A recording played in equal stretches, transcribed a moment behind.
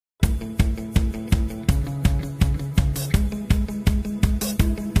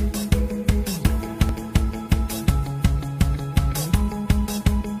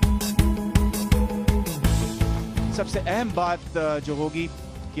सबसे अहम बात जो होगी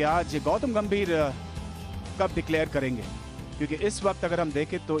कि आज गौतम गंभीर कब डिक्लेयर करेंगे, क्योंकि इस वक्त अगर हम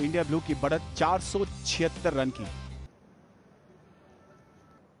देखें तो इंडिया ब्लू की बढ़त 476 रन की।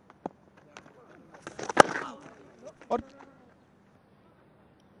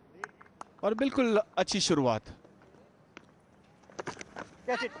 और बिल्कुल अच्छी शुरुआत।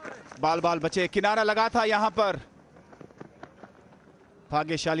 बाल बचे, किनारा लगा था यहां पर,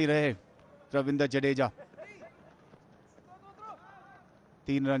 भाग्यशाली रहे रविंद्र जडेजा।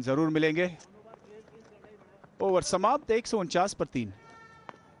 3 रन जरूर मिलेंगे। ओवर समाप्त 149 पर 3।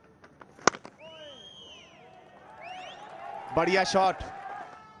 बढ़िया shot.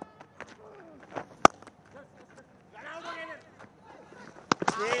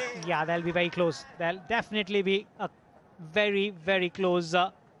 Yeah, that'll be very close. That'll definitely be a very, very close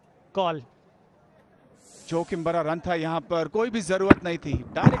call. जोखिम भरा रन था यहां पर, कोई भी जरूरत नहीं थी।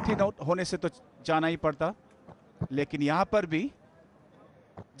 डायरेक्ट हिट आउट होने से तो जाना ही पड़ता, लेकिन यहां पर भी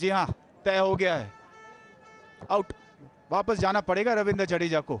जी हां तय हो गया है आउट। वापस जाना पड़ेगा रविंद्र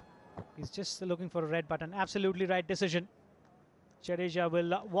जडेजा को। He's just looking for a red button. Absolutely right decision. Jadeja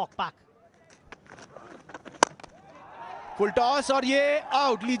will walk back. Full toss और ये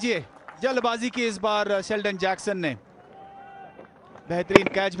आउट। लीजिए, जल्दबाजी की इस बार शेल्डन जैक्सन ने। बेहतरीन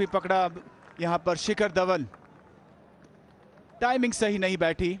कैच भी पकड़ा यहां पर शिखर धवन। टाइमिंग सही नहीं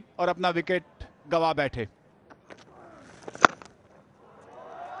बैठी और अपना विकेट गवा बैठे।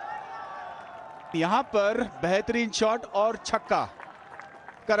 यहां पर बेहतरीन शॉट और छक्का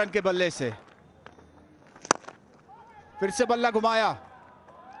करण के बल्ले से। फिर से बल्ला घुमाया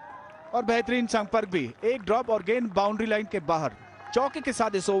और बेहतरीन संपर्क भी। एक ड्रॉप और गेंद बाउंड्री लाइन के बाहर। चौके के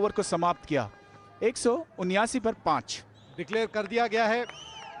साथ इस ओवर को समाप्त किया 179 पर 5। डिक्लेयर कर दिया गया है।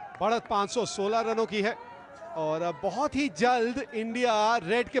 बढ़त 516 रनों की है और बहुत ही जल्द इंडिया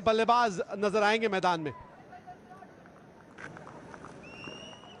रेड के बल्लेबाज नजर आएंगे मैदान में।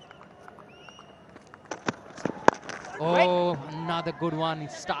 Oh, another good one. He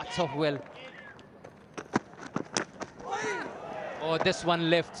starts off well. Oh, this one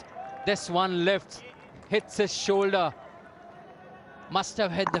lifts. This one lifts. Hits his shoulder. Must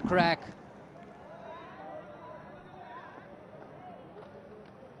have hit the crack.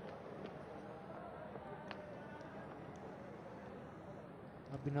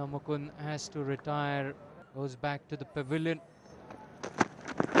 Abhinav Mukund has to retire. Goes back to the pavilion.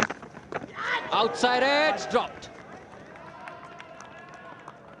 Outside edge, dropped.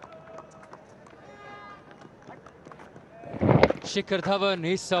 Shikhar Dhawan,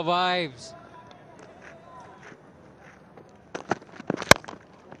 he survives.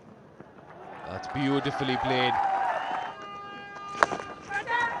 That's beautifully played.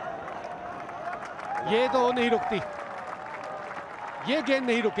 ये तो नहीं रुकती, ये गेंद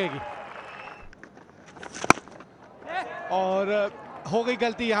नहीं रुकेगी। और हो गई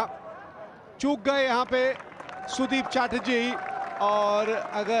गलती, यहां चूक गए यहां पे सुदीप चैटर्जी, और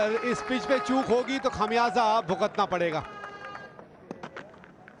अगर इस पिच पे चूक होगी तो खमियाजा भुगतना पड़ेगा।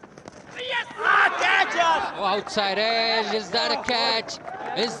 Oh, outside edge. Is that a catch?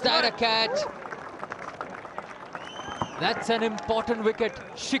 Is that a catch? That's an important wicket.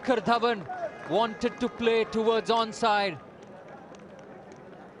 Shikhar Dhawan wanted to play towards onside.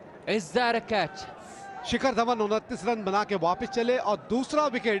 Is that a catch? Shikhar Dhawan 29 run बना के वापस चले और दूसरा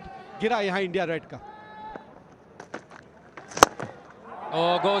विकेट गिरा यहां इंडिया रेड का।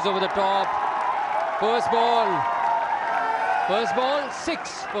 Oh, goes over the top. First ball. First ball,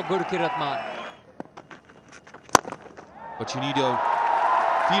 6 for Gurkirat Maan. But you need your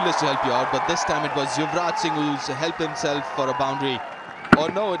fielders to help you out. But this time it was Yuvraj Singh who's helped himself for a boundary. Oh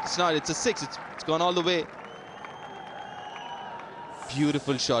no, it's not. It's a 6. It's gone all the way.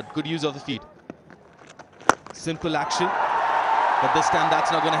 Beautiful shot. Good use of the feet. Simple action. But this time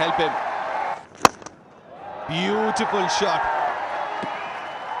that's not going to help him. Beautiful shot.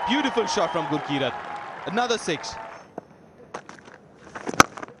 Beautiful shot from Gurkirat. Another 6.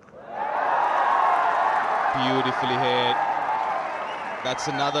 Beautifully hit. That's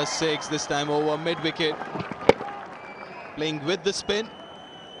another 6, this time over mid-wicket. Playing with the spin.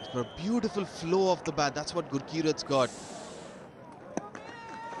 It's got a beautiful flow off the bat. That's what Gurkirat's got.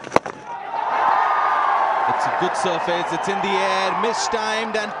 It's a good surface. It's in the air.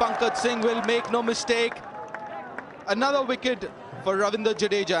 Mistimed, and Pankaj Singh will make no mistake. Another wicket for Ravindra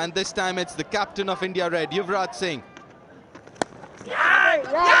Jadeja, and this time it's the captain of India Red, Yuvraj Singh. Is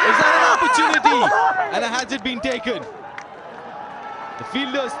that an opportunity? And has it been taken? The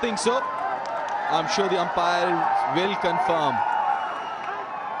fielders think so. I'm sure the umpire will confirm.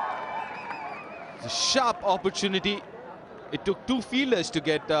 It's a sharp opportunity. It took 2 fielders to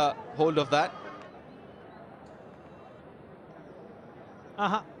get hold of that.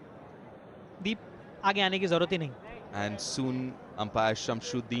 दीप आगे आने की जरूरत ही नहीं. And soon umpire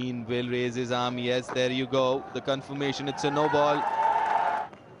Shamshuddin will raise his arm. Yes, there you go. The confirmation, it's a no ball.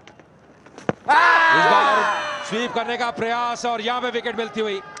 इस बार SVEEP करने का प्रयास और यहाँ पे विकेट मिलती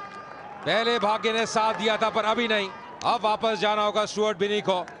हुई. पहले भाग्य ने साथ दिया था पर अभी नहीं. अब वापस जाना होगा स्टुअर्ट बिनी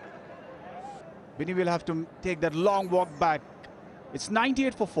को. Binny will have to take that long walk back. It's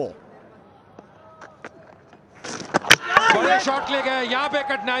 98 for 4. बड़े शॉट ले गए यहाँ पे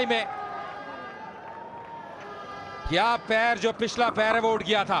कठिनाई में. क्या पैर, जो पिछला पैर है वो उठ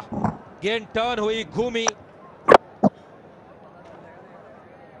गया था. गेंद टर्न हुई, घूमी.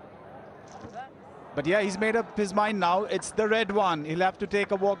 But yeah, he's made up his mind now. It's the red one. He'll have to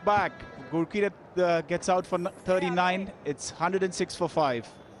take a walk back. Gurkirat gets out for 39. It's 106 for 5.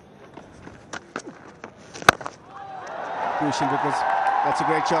 Crucial because that's a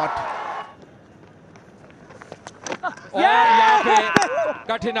great shot. और यहाँ पे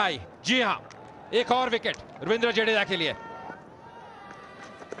कठिनाई. जी हाँ, एक और wicket Ravindra Jadeja के लिए.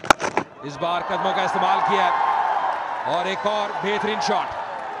 इस बार कदमों का इस्तेमाल किया और एक और बेहतरीन shot.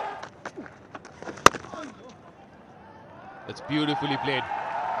 It's beautifully played.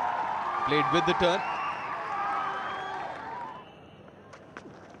 Played with the turn.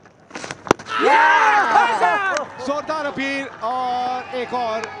 जोरदार अपील और एक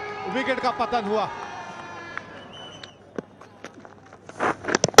और विकेट का पतन हुआ.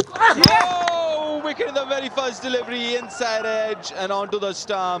 Oh, wicket in the very first delivery, inside edge and onto the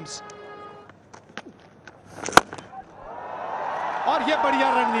stumps. और ये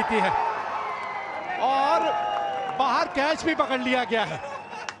बढ़िया रणनीति है और बाहर कैच भी पकड़ लिया गया है.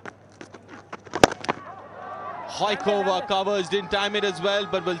 Hoikova covers, didn't time it as well,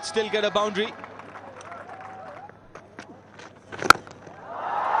 but will still get a boundary.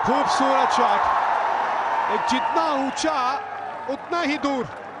 खूबसूरत शॉट. एक जितना ऊंचा उतना ही दूर.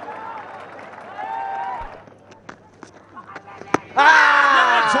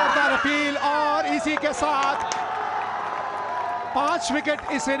 जोरदार अपील और इसी के साथ 5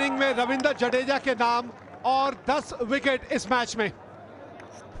 विकेट इस इनिंग में रविंद्र जडेजा के नाम और 10 विकेट इस मैच में.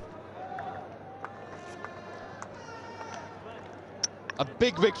 A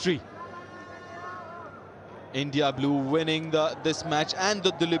big victory. India Blue winning this match and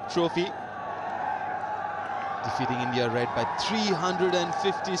the Duleep Trophy. Defeating India Red by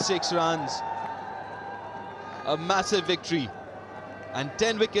 356 runs. A massive victory. And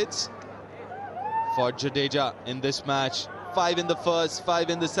 10 wickets for Jadeja in this match. 5 in the first, 5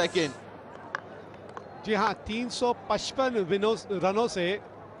 in the second. जी हाँ, 355 रनों से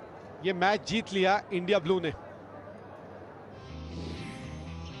ये match जीत लिया India blue ने.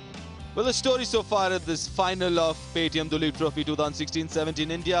 Well, the story so far at this final of Paytm Duleep Trophy 2016-17,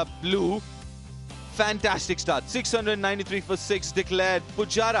 India Blue, fantastic start. 693 for 6 declared.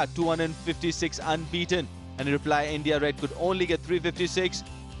 Pujara 256 unbeaten. And in reply, India Red could only get 356.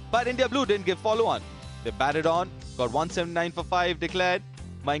 But India Blue didn't give follow-on. They batted on, got 179 for 5 declared.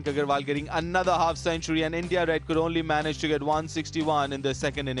 Mayank Agarwal getting another half century, and India Red could only manage to get 161 in the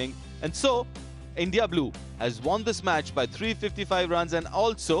second inning. And so, India Blue has won this match by 355 runs and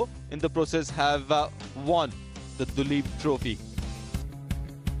also in the process have won the Duleep Trophy.